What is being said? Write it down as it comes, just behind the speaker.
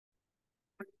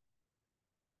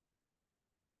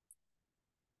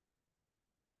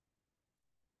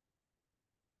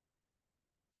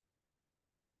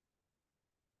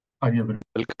Hi, everyone.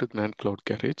 Welcome to Gnan Cloud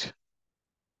Garage.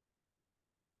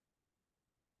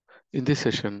 In this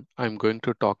session, I'm going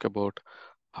to talk about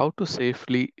how to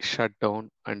safely shut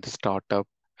down and start up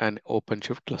an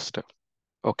OpenShift cluster.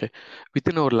 Okay,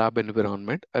 within our lab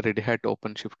environment, a Red Hat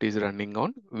OpenShift is running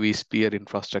on vSphere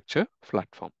infrastructure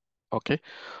platform. Okay,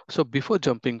 so before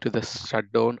jumping to the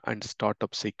shutdown and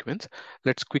startup sequence,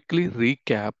 let's quickly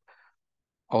recap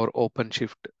our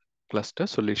OpenShift cluster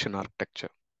solution architecture.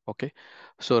 Okay,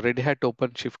 so Red Hat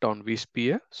OpenShift on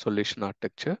vSphere solution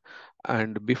architecture.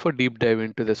 And before deep dive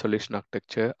into the solution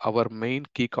architecture, our main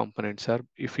key components are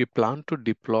if we plan to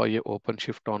deploy a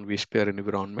OpenShift on vSphere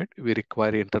environment, we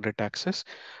require internet access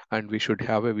and we should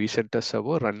have a vCenter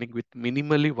server running with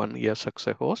minimally 1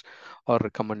 esxi host. Our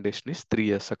recommendation is 3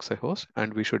 esxi host,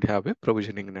 and we should have a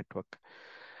provisioning network.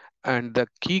 And the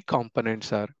key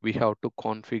components are we have to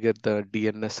configure the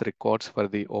DNS records for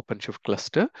the OpenShift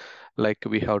cluster, like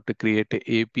we have to create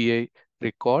a API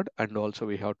record, and also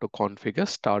we have to configure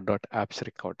star.apps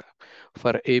record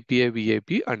for API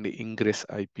VAP and ingress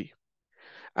IP.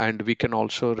 And we can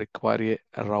also require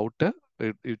a router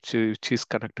which is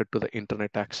connected to the internet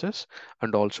access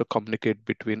and also communicate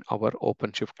between our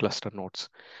OpenShift cluster nodes.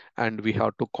 And we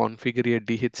have to configure a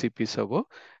DHCP server,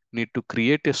 need to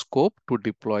create a scope to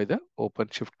deploy the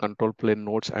OpenShift control plane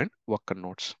nodes and worker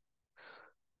nodes.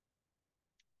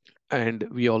 And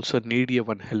we also need a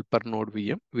one helper node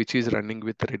VM, which is running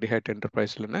with Red Hat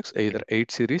Enterprise Linux, either 8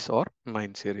 series or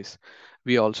 9 series.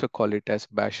 We also call it as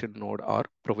bastion node or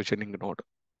provisioning node.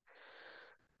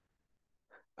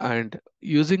 And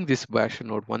using this bash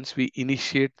node, once we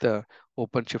initiate the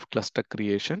OpenShift cluster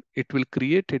creation, it will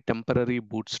create a temporary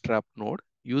bootstrap node.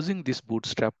 Using this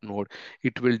bootstrap node,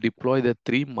 it will deploy the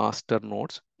 3 master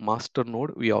nodes. Master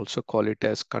node, we also call it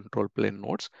as control plane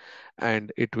nodes,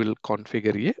 and it will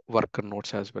configure a worker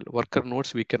nodes as well. Worker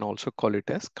nodes, we can also call it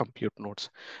as compute nodes.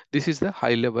 This is the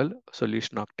high level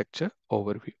solution architecture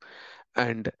overview.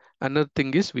 And another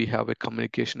thing is we have a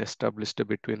communication established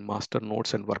between master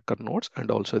nodes and worker nodes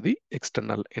and also the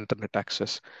external internet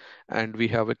access. And we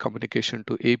have a communication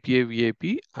to API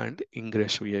VAP and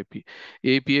ingress VAP.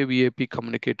 API VAP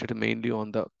communicated mainly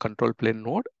on the control plane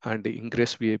node and the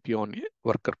ingress VAP on a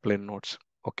worker plane nodes.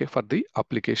 Okay, for the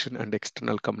application and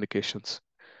external communications.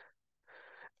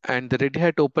 And the Red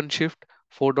Hat OpenShift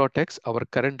 4.x, our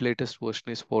current latest version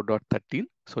is 4.13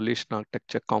 solution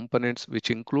architecture components, which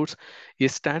includes a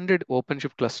standard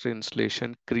OpenShift cluster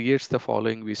installation, creates the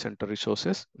following vCenter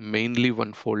resources, mainly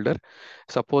one folder.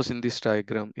 Suppose in this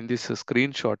diagram, in this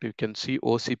screenshot, you can see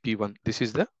OCP1. This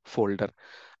is the folder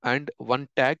and one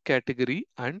tag category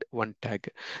and one tag.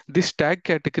 This tag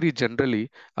category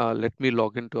generally, let me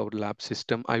log into our lab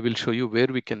system. I will show you where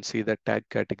we can see the tag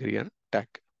category and tag.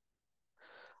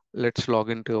 Let's log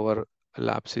into our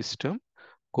lab system.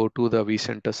 Go to the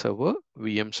vCenter server,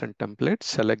 VMs and templates,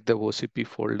 select the OCP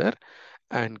folder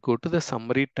and go to the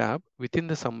summary tab. Within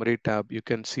the summary tab, you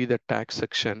can see the tag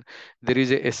section. There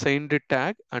is a assigned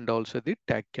tag and also the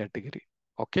tag category.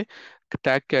 Okay,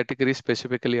 tag category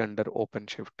specifically under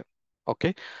OpenShift.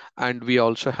 Okay, and we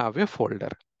also have a folder.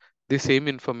 The same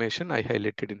information I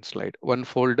highlighted in slide. One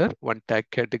folder, one tag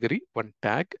category, one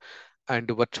tag, and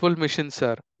virtual machines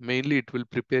are mainly it will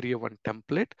prepare you one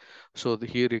template. So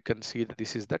here you can see that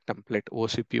this is the template,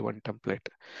 OCP1 template.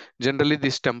 Generally,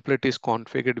 this template is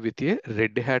configured with a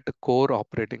Red Hat core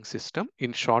operating system.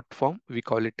 In short form, we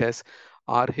call it as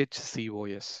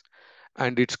RHCOS.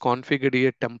 And it's configured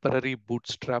a temporary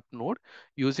bootstrap node.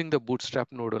 Using the bootstrap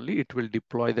node only, it will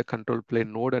deploy the control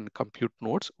plane node and compute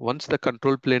nodes. Once the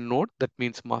control plane node, that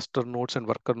means master nodes and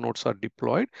worker nodes are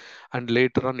deployed, and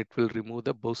later on it will remove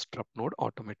the bootstrap node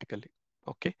automatically.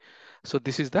 Okay, so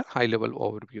this is the high level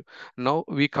overview. Now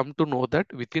we come to know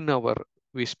that within our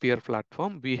vSphere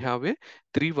platform, we have a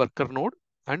 3 worker node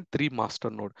and 3 master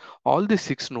node. All the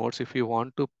 6 nodes, if you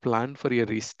want to plan for a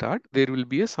restart, there will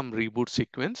be some reboot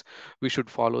sequence. We should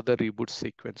follow the reboot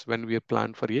sequence when we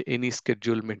plan for any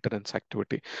scheduled maintenance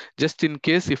activity. Just in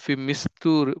case if we miss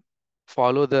to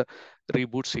follow the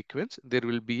reboot sequence, there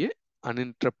will be a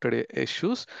uninterrupted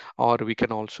issues, or we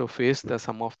can also face the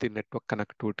some of the network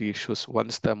connectivity issues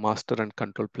once the master and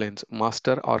control planes,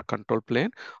 master or control plane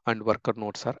and worker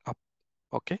nodes are up.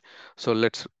 Okay, so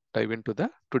let's dive into the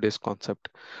today's concept.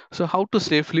 So how to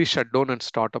safely shut down and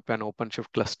start up an OpenShift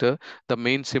cluster? The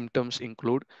main symptoms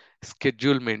include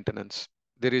schedule maintenance.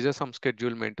 There is some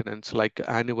schedule maintenance like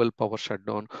annual power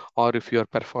shutdown, or if you are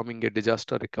performing a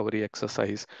disaster recovery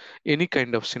exercise, any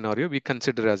kind of scenario we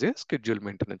consider as a schedule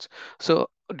maintenance. So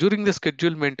during the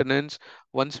schedule maintenance,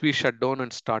 once we shut down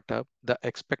and start up, the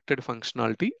expected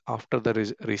functionality after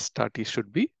the restart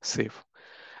should be safe.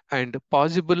 And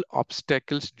possible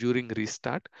obstacles during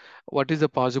restart. What is the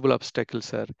possible obstacles,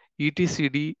 sir?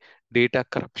 ETCD data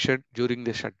corruption during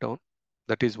the shutdown.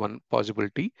 That is one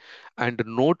possibility. And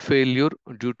node failure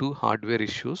due to hardware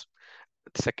issues.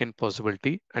 Second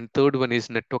possibility. And third one is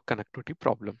network connectivity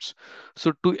problems.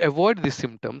 So to avoid these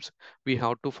symptoms, we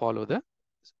have to follow the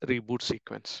reboot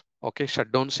sequence. Okay,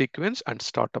 shutdown sequence and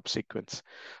startup sequence.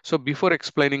 So before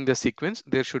explaining the sequence,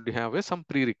 there should have some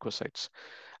prerequisites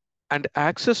and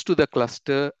access to the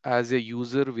cluster as a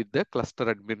user with the cluster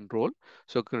admin role.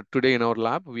 So today in our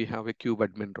lab, we have a kube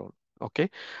admin role.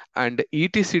 Okay, and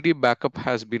etcd backup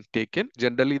has been taken.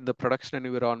 Generally in the production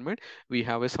environment, we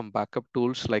have some backup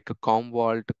tools like a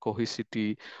Commvault,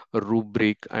 Cohesity,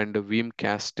 Rubrik, and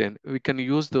Vimcast. We can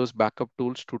use those backup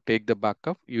tools to take the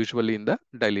backup usually in the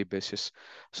daily basis.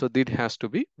 So this has to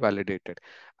be validated,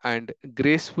 and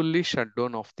gracefully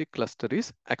shutdown of the cluster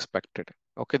is expected.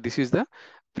 Okay, this is the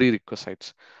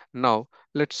prerequisites. Now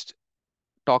let's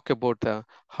talk about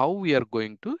how we are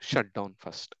going to shut down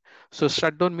first. So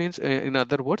shutdown means, in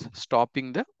other words,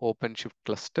 stopping the OpenShift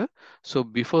cluster. So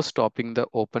before stopping the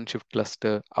OpenShift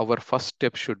cluster, our first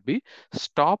step should be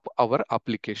stop our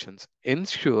applications.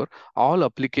 Ensure all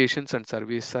applications and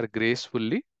services are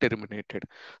gracefully terminated.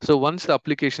 So once the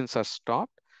applications are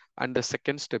stopped, and the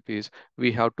second step is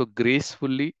we have to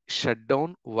gracefully shut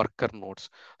down worker nodes.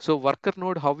 So worker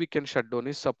node, how we can shut down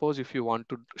is, suppose if you want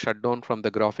to shut down from the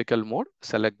graphical mode,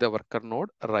 select the worker node,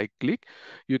 right click,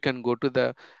 you can go to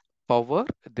the power,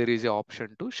 there is an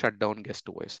option to shut down guest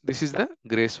OS. This is the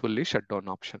gracefully shutdown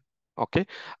option. Okay,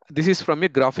 this is from a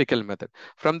graphical method.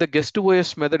 From the guest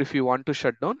OS method, if you want to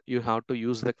shut down, you have to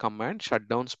use the command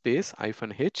shutdown space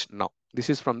 -h now. This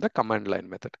is from the command line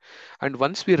method. And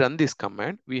once we run this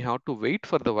command, we have to wait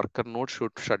for the worker node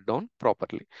should shut down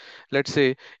properly. Let's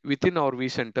say within our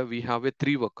vCenter, we have a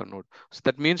 3 worker node. So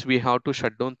that means we have to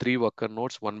shut down 3 worker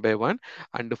nodes one by one.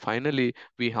 And finally,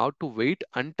 we have to wait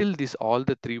until this all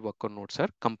the 3 worker nodes are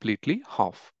completely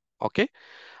off. Okay,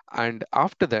 and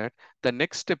after that, the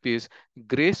next step is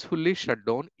gracefully shut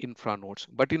down infra nodes.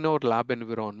 But in our lab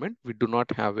environment, we do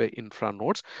not have a infra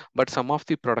nodes, but some of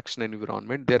the production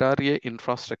environment, there are a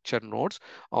infrastructure nodes,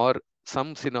 or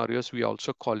some scenarios we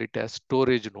also call it as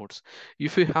storage nodes.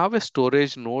 If you have a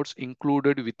storage nodes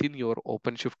included within your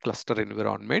OpenShift cluster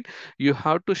environment, you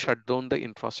have to shut down the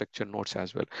infrastructure nodes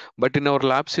as well. But in our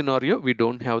lab scenario, we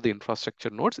don't have the infrastructure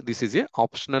nodes. This is a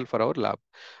optional for our lab.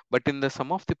 But in the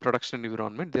some of the production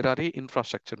environment, there are a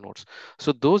infrastructure nodes.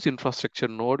 So those infrastructure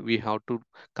node we have to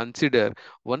consider.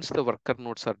 Once the worker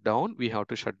nodes are down, we have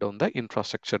to shut down the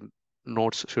infrastructure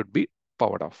nodes should be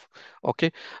powered off.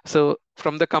 Okay, so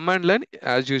from the command line,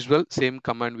 as usual, same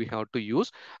command we have to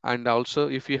use. And also,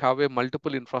 if you have a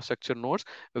multiple infrastructure nodes,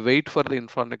 wait for the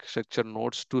infrastructure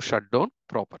nodes to shut down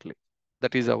properly.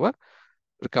 That is our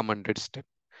recommended step.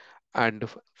 And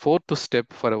fourth step,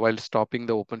 for a while stopping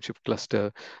the OpenShift cluster,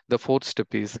 the fourth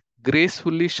step is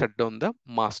gracefully shut down the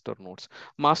master nodes.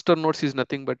 Master nodes is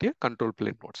nothing but a control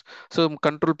plane nodes. So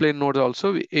control plane nodes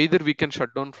also, either we can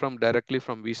shut down from directly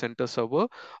from vCenter server,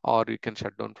 or you can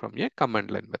shut down from a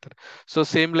command line method. So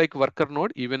same like worker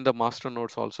node, even the master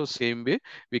nodes also same way.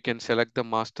 We can select the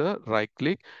master, right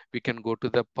click, we can go to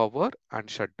the power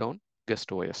and shut down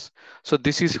guest OS. So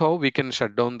this is how we can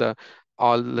shut down the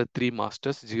all the 3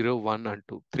 masters, 0, 1, and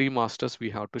 2. 3 masters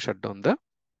we have to shut down the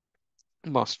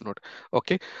master node.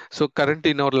 Okay, so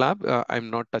currently in our lab, I'm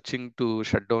not touching to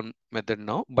shutdown method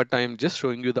now, but I am just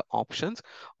showing you the options.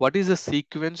 What is the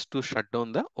sequence to shut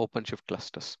down the OpenShift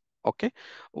clusters? Okay,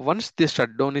 once the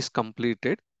shutdown is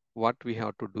completed, what we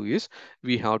have to do is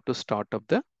we have to start up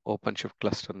the OpenShift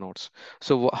cluster nodes.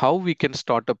 So how we can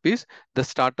start up is, the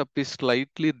startup is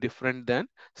slightly different than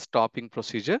stopping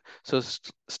procedure. So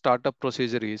startup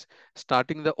procedure is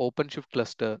starting the OpenShift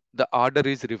cluster, the order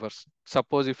is reverse.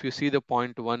 Suppose if you see the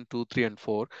point 1, 2, 3, and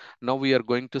 4, now we are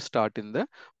going to start in the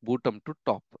bottom to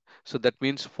top. So that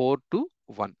means 4 to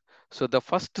 1. So the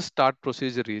first start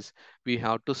procedure is we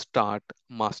have to start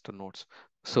master nodes.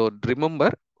 So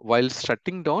remember, while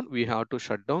shutting down, we have to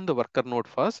shut down the worker node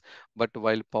first, but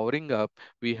while powering up,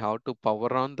 we have to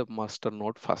power on the master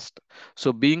node first.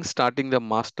 So being starting the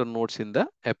master nodes in the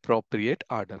appropriate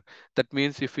order. That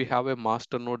means if we have a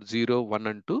master node 0, 1,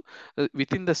 and 2,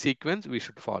 within the sequence, we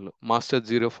should follow master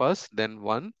 0 first, then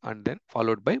 1, and then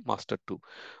followed by master 2.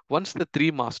 Once the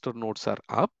 3 master nodes are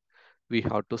up, we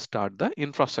have to start the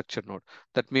infrastructure node.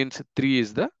 That means 3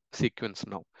 is the sequence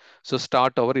now. So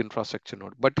start our infrastructure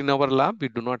node. But in our lab, we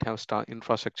do not have start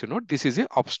infrastructure node. This is a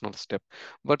optional step.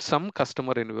 But some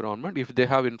customer environment, if they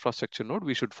have infrastructure node,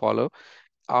 we should follow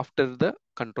after the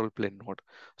control plane node.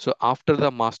 So after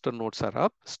the master nodes are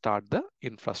up, start the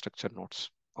infrastructure nodes.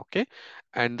 Okay,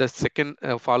 and the second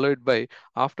followed by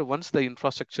after once the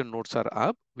infrastructure nodes are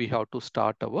up, we have to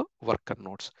start our worker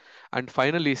nodes, and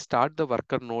finally start the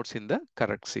worker nodes in the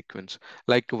correct sequence,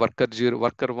 like worker 0,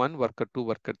 worker 1, worker 2,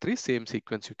 worker 3, same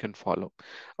sequence you can follow.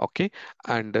 Okay,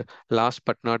 and last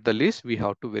but not the least, we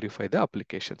have to verify the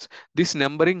applications. This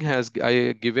numbering has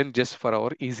I given just for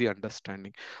our easy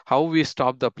understanding. How we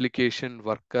stop the application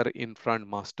worker in front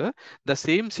master, the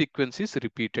same sequence is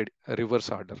repeated reverse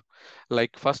order.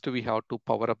 Like first we have to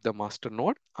power up the master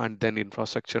node and then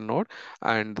infrastructure node,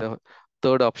 and the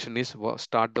third option is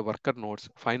start the worker nodes.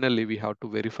 Finally we have to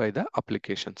verify the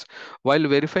applications. While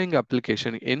verifying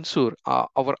application, ensure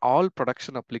our all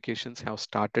production applications have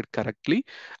started correctly,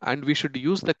 and we should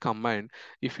use the command.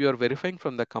 If you are verifying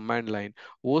from the command line,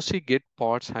 oc get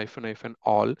pods hyphen hyphen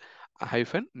all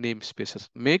hyphen namespaces.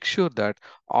 Make sure that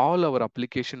all our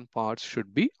application parts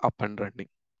should be up and running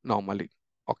normally.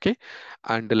 Okay,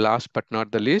 and the last but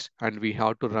not the least, and we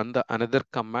have to run the another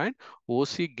command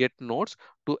oc get nodes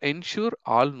to ensure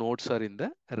all nodes are in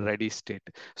the ready state.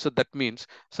 So that means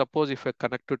suppose if I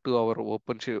connected to our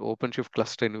OpenShift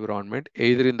cluster environment,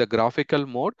 either in the graphical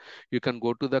mode, you can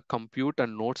go to the compute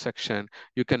and node section,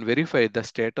 you can verify the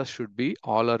status should be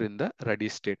all are in the ready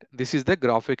state. This is the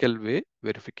graphical way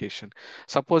verification.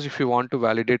 Suppose if you want to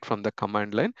validate from the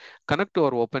command line, connect to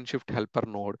our OpenShift helper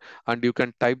node, and you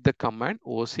can type the command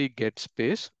oc get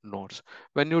space nodes.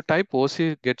 When you type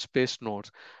oc get space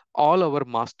nodes, all our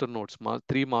master nodes,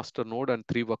 three master node and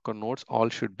three worker nodes, all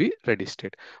should be ready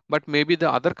state. But maybe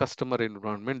the other customer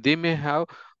environment, they may have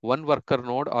one worker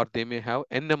node or they may have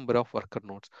n number of worker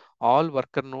nodes. All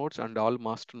worker nodes and all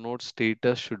master node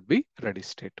status should be ready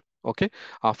state. Okay,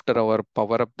 after our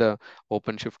power up the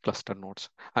OpenShift cluster nodes.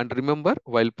 And remember,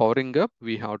 while powering up,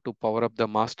 we have to power up the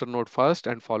master node first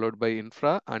and followed by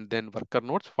infra and then worker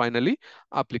nodes, finally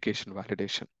application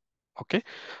validation. Okay,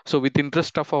 so with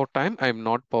interest of our time, I'm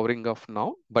not powering off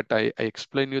now, but I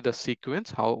explain you the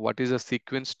sequence, how what is a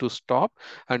sequence to stop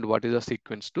and what is a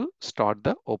sequence to start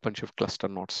the OpenShift cluster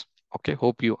nodes. Okay,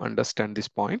 hope you understand this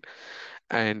point.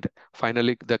 And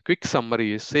finally, the quick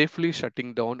summary is safely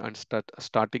shutting down and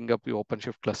starting up your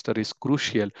OpenShift cluster is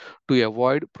crucial to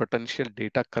avoid potential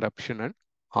data corruption and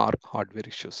or hardware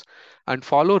issues. And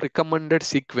follow recommended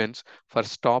sequence for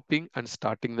stopping and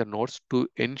starting the nodes to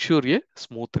ensure a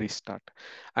smooth restart.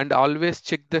 And always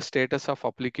check the status of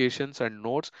applications and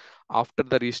nodes after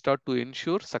the restart to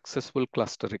ensure successful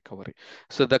cluster recovery.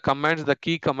 So the commands, the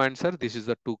key commands are, this is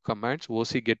the two commands,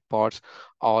 oc get pods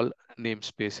all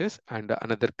namespaces, and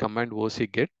another command oc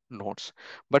get nodes.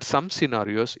 But some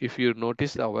scenarios, if you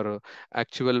notice our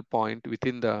actual point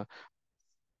within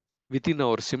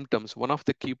our symptoms, one of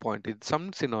the key point in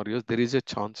some scenarios, there is a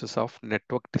chances of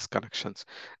network disconnections.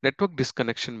 Network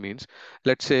disconnection means,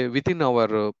 let's say within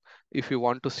our, if you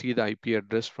want to see the IP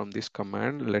address from this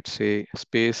command, let's say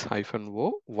space hyphen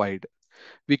o wide,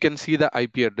 we can see the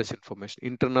IP address information,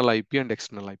 internal IP and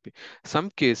external IP. Some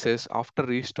cases after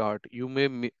restart, you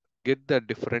may get the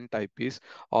different IPs,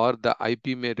 or the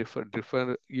IP may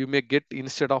differ. You may get,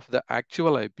 instead of the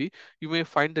actual IP, you may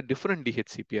find the different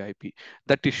DHCP IP.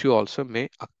 That issue also may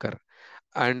occur.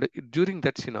 And during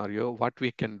that scenario, what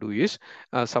we can do is,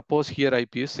 suppose here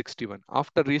IP is 61.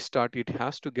 After restart, it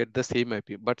has to get the same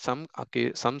IP. But some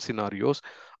scenarios,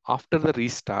 after the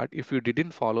restart, if you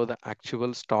didn't follow the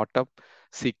actual startup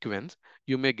sequence,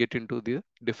 you may get into the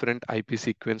different IP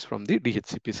sequence from the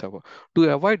DHCP server. To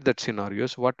avoid that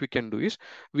scenarios, what we can do is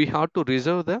we have to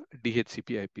reserve the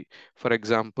DHCP IP. For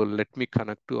example, let me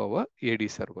connect to our AD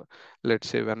server. Let's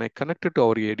say when I connected to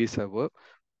our AD server,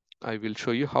 I will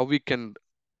show you how we can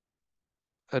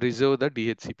reserve the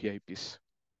DHCP IPs.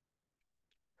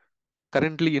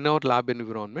 Currently in our lab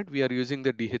environment, we are using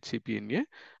the DHCP in a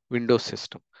Windows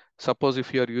system. Suppose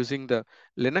if you are using the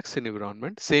Linux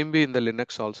environment, same way in the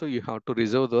Linux also, you have to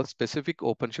reserve the specific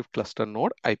OpenShift cluster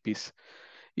node IPs.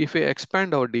 If we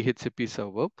expand our DHCP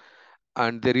server,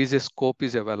 and there is a scope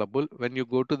is available, when you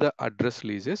go to the address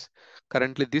leases,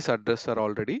 currently this address are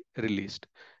already released.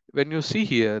 When you see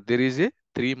here, there is a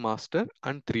 3 master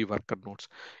and 3 worker nodes.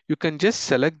 You can just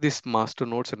select this master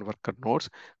nodes and worker nodes.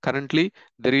 Currently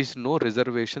there is no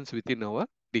reservations within our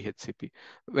DHCP.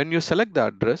 When you select the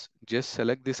address, just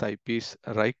select this IPs,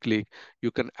 right click,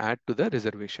 you can add to the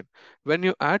reservation. When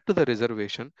you add to the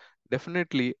reservation,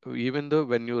 definitely, even though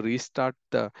when you restart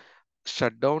the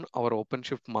shut down our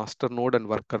OpenShift master node and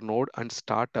worker node and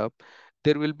start up,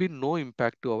 there will be no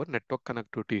impact to our network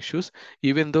connectivity issues.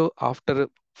 Even though after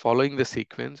following the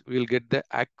sequence, we will get the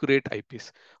accurate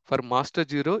IPs. For master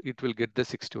 0, it will get the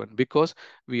 61 because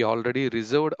we already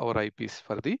reserved our IPs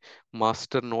for the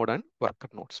master node and worker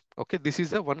nodes. Okay, this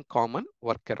is a one common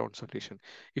workaround solution.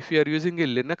 If you are using a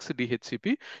Linux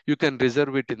DHCP, you can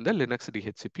reserve it in the Linux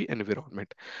DHCP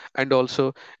environment. And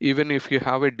also, even if you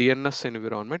have a DNS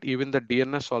environment, even the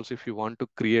DNS also, if you want to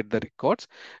create the records,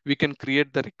 we can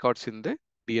create the records in the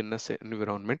DNS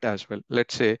environment as well.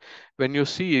 Let's say when you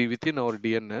see within our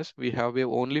DNS, we have a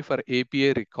only for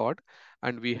API record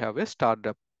and we have a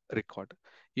startup record.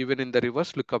 Even in the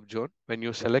reverse lookup zone, when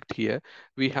you select here,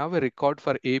 we have a record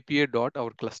for API dot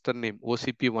our cluster name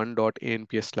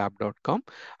ocp1.anpslab.com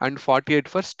and 48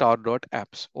 for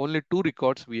star.apps. Only two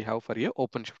records we have for a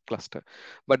OpenShift cluster,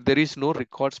 but there is no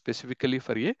record specifically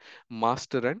for a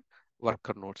master and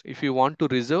worker nodes. If you want to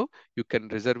reserve, you can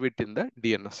reserve it in the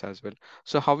DNS as well.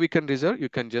 So how we can reserve? You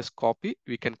can just copy.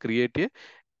 We can create a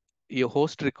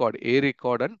host record, a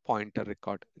record and pointer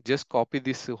record. Just copy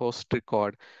this host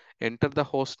record, enter the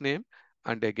host name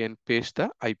and again paste the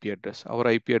IP address. Our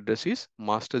IP address is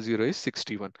master 0 is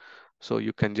 61. So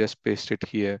you can just paste it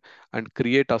here and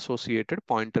create associated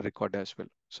pointer record as well.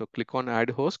 So click on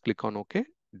add host, click on OK,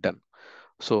 done.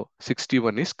 So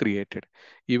 61 is created.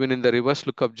 Even in the reverse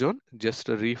lookup zone, just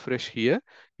a refresh here,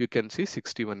 you can see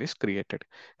 61 is created.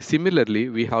 Similarly,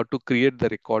 we have to create the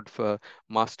record for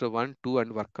master 1, 2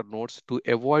 and worker nodes to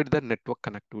avoid the network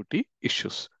connectivity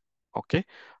issues. Okay,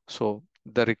 so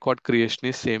the record creation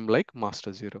is same like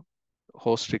master 0.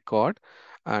 Host record,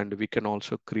 and we can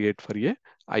also create for a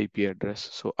IP address.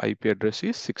 So IP address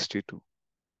is 62.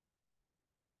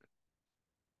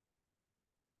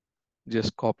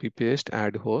 Just copy paste,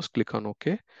 add host, click on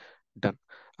OK, done.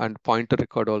 And pointer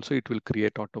record also it will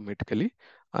create automatically,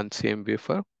 and same way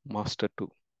for master 2.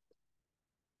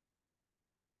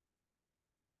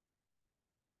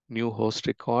 New host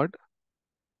record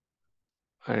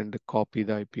and copy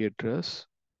the IP address.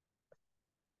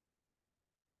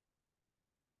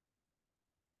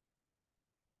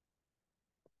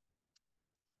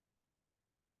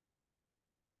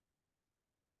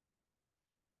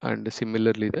 And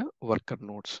similarly the worker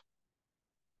nodes.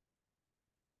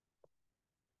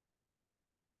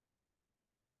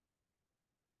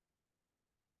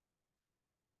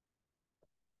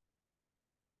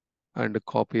 And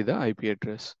copy the IP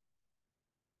address.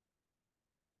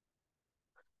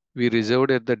 We reserved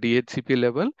at the DHCP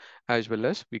level as well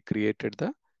as we created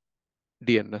the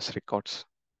DNS records.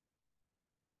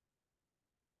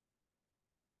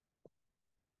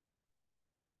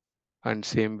 And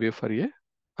same way for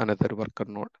another worker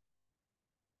node.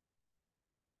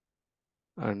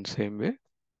 And same way,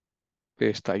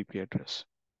 paste the IP address.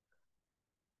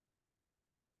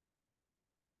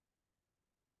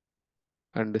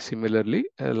 And similarly,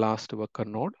 a last worker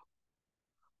node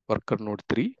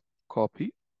 3,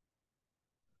 copy,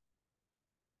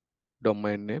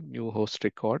 domain name, new host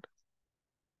record,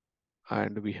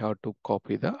 and we have to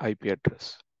copy the IP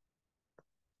address.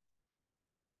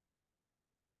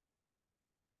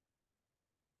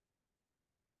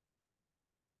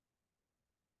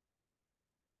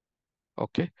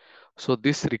 Okay, so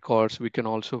this records we can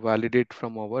also validate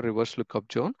from our reverse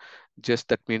lookup zone. Just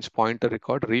that means pointer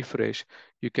record, refresh.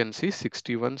 You can see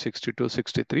 61, 62,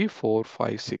 63, 4,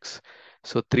 5, 6.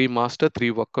 So 3 master,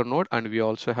 3 worker node, and we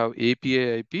also have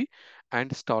API IP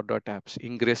and star.apps.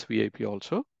 Ingress VIP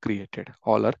also created.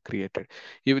 All are created.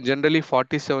 Even generally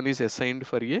 47 is assigned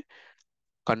for a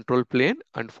control plane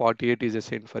and 48 is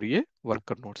assigned for a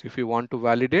worker nodes. If you want to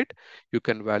validate, you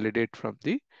can validate from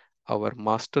the our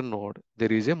master node.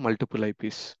 There is a multiple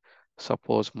IPs.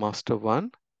 Suppose master 1,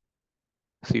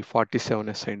 see 47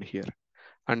 assigned here.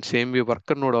 And same way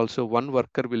worker node also, one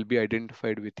worker will be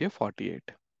identified with a 48.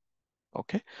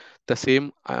 Okay, the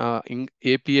same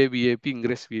API VIP,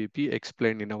 ingress VIP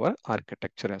explained in our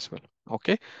architecture as well.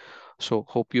 Okay, so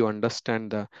hope you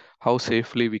understand how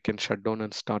safely we can shut down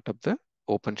and start up the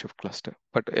OpenShift cluster.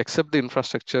 But except the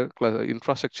infrastructure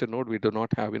node, we do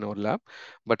not have in our lab,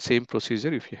 but same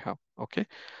procedure if you have. Okay,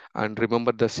 and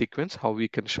remember the sequence how we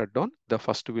can shut down. The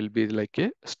first will be like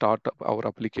a start of our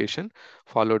application,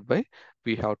 followed by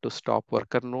we have to stop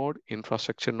worker node,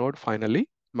 infrastructure node, finally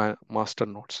master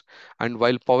nodes. And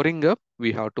while powering up,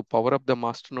 we have to power up the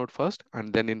master node first,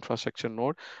 and then infrastructure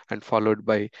node, and followed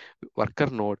by worker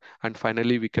node, and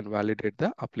finally we can validate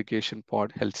the application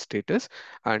pod health status,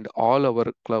 and all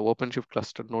our OpenShift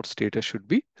cluster node status should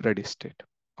be ready state.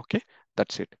 Okay,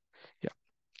 that's it. Yeah,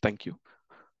 thank you.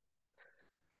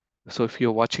 So if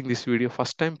you're watching this video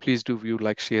first time, please do view,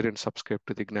 like, share and subscribe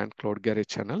to the Gnan Cloud Garage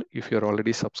channel. If you're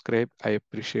already subscribed, I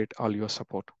appreciate all your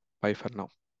support. Bye for now.